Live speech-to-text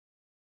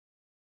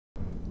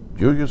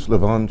Julius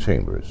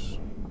Chambers.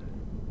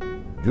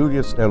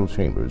 Julius L.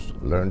 Chambers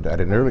learned at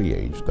an early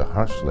age the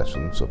harsh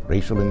lessons of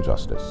racial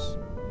injustice.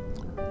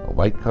 A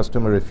white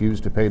customer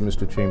refused to pay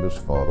Mr. Chambers'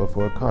 father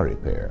for a car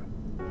repair,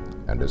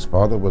 and his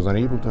father was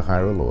unable to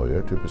hire a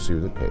lawyer to pursue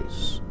the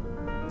case.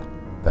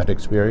 That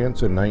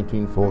experience in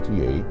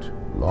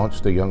 1948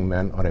 launched the young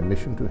man on a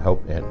mission to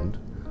help end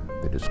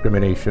the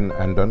discrimination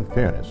and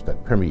unfairness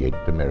that permeated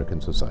American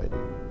society.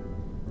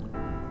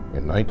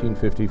 In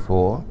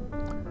 1954,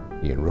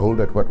 he enrolled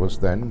at what was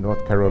then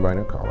North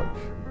Carolina College.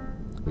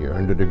 He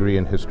earned a degree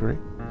in history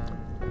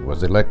and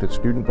was elected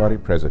student body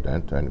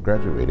president and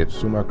graduated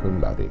summa cum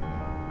laude.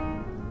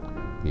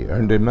 He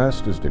earned a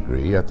master's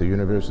degree at the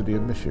University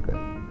of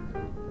Michigan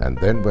and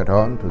then went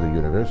on to the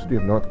University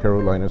of North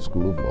Carolina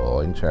School of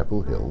Law in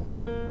Chapel Hill,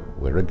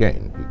 where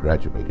again he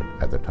graduated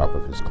at the top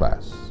of his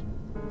class.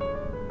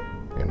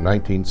 In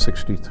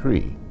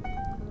 1963,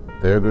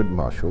 Thurgood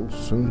Marshall,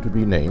 soon to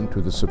be named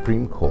to the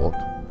Supreme Court,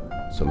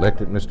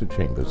 selected Mr.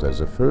 Chambers as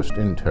the first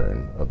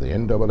intern of the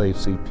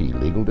NAACP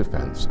Legal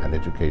Defense and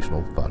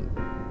Educational Fund.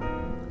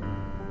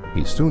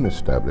 He soon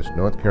established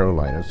North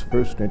Carolina's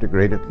first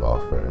integrated law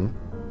firm,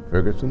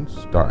 Ferguson,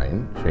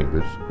 Stein,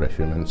 Chambers,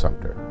 Gresham, and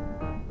Sumter.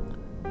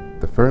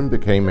 The firm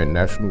became a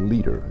national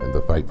leader in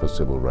the fight for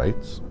civil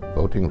rights,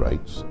 voting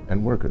rights,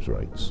 and workers'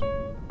 rights.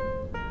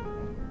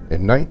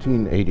 In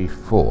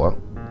 1984,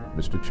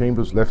 Mr.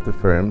 Chambers left the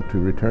firm to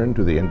return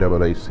to the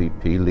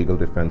NAACP Legal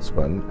Defense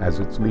Fund as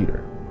its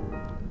leader.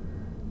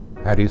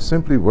 Had he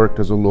simply worked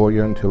as a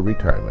lawyer until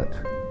retirement,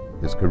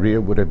 his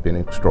career would have been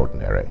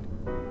extraordinary.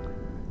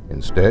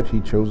 Instead, he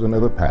chose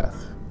another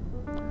path.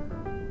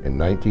 In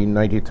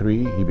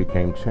 1993, he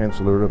became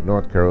Chancellor of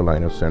North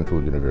Carolina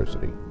Central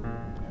University.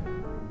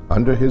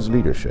 Under his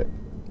leadership,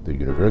 the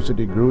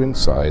university grew in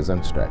size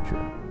and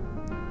stature.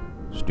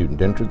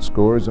 Student entrance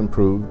scores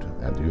improved,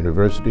 and the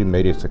university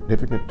made a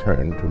significant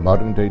turn to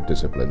modern-day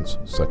disciplines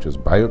such as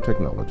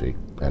biotechnology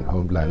and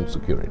homeland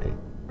security.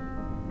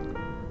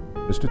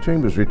 Mr.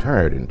 Chambers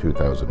retired in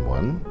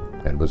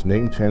 2001 and was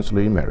named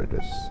Chancellor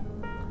Emeritus.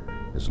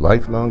 His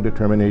lifelong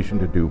determination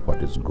to do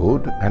what is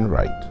good and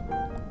right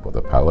for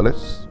the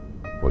powerless,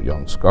 for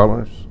young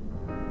scholars,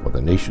 for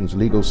the nation's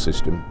legal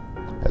system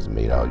has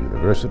made our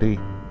university,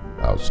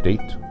 our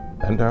state,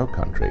 and our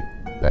country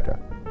better.